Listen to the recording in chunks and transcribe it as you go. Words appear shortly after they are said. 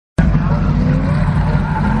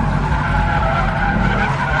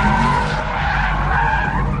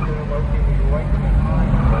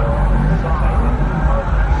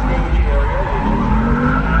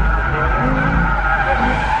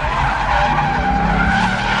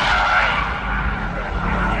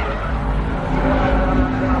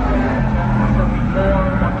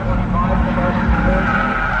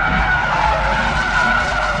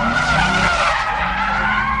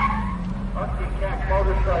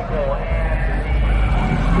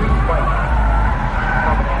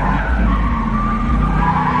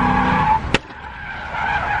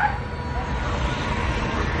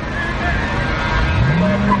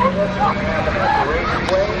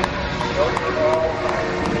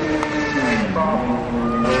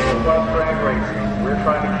Plus drag racing. We're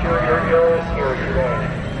trying to cure your ills here today.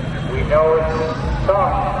 We know it's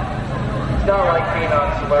tough. It's not like being on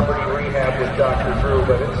celebrity rehab with Dr. Drew,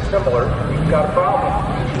 but it's similar. You've got a problem.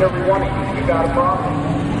 Each and every one of you got a problem.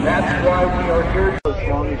 That's why we are here. As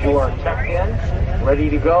long as you are checked in, ready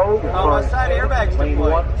to go. What side airbags lane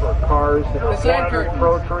deploy? 1 for cars that are 100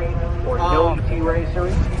 Pro Tree or no ET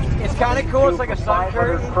racers. It's kind of cool. It's like a sun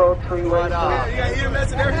curtain. Pro Tree racers. You got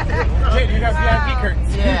EMS and everything. Dude, you got VIP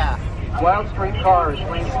curtains. Yeah. Wild Street cars,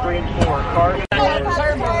 lanes 3 and 4. Cars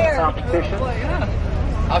competition.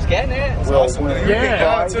 I was getting it. Well,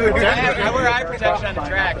 yeah. I wear eye protection on the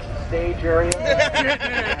track. Stage area.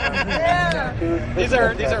 These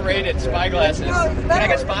are rated spy glasses. Can I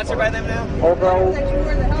get sponsored by them now? Although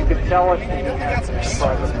you could tell us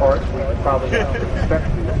private parts, we would probably not expect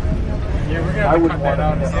you. I wouldn't want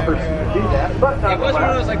a person to do that. But it was one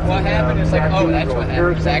of those like, what happened? It's like, oh, that's what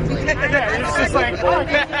happened. Exactly. Yeah, it's just like, oh,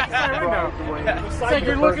 it's like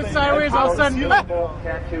you're looking sideways, all of a sudden, I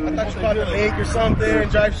thought you were about to make or something,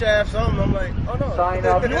 drive shaft, something. I'm like, oh no. Sign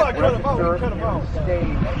up. You want to cut them out? We cut them out.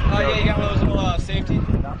 Oh yeah, you got one of those little safety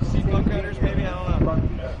seatbelt cutters, maybe? I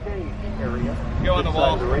don't know. Go on the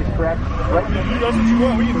wall. The racetrack. That's what you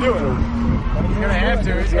want. What are you doing? you're gonna have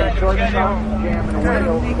to. It's gonna Jamming away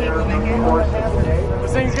over there.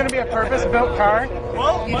 This thing's gonna be a purpose-built car.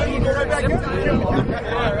 Well, might as well go right back in.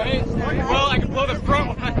 Yeah, right? Well, I can blow the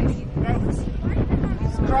front one.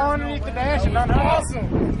 Crawl underneath the dash and not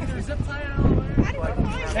awesome.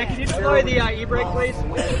 Hey, can you deploy the e-brake, please?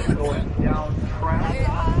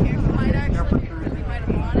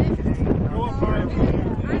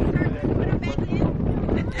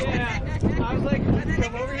 Yeah, I was like,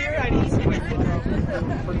 come over here, I need some.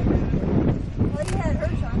 Well, you had her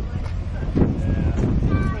chocolate.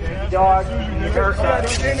 Dog, haircut.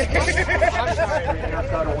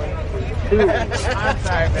 Haircut away. I'm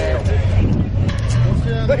sorry, man.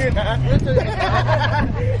 Look at that.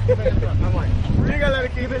 You gotta let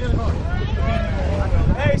it keep it.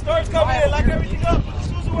 Hey, starts coming in, lock everything up, put the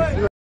shoes away.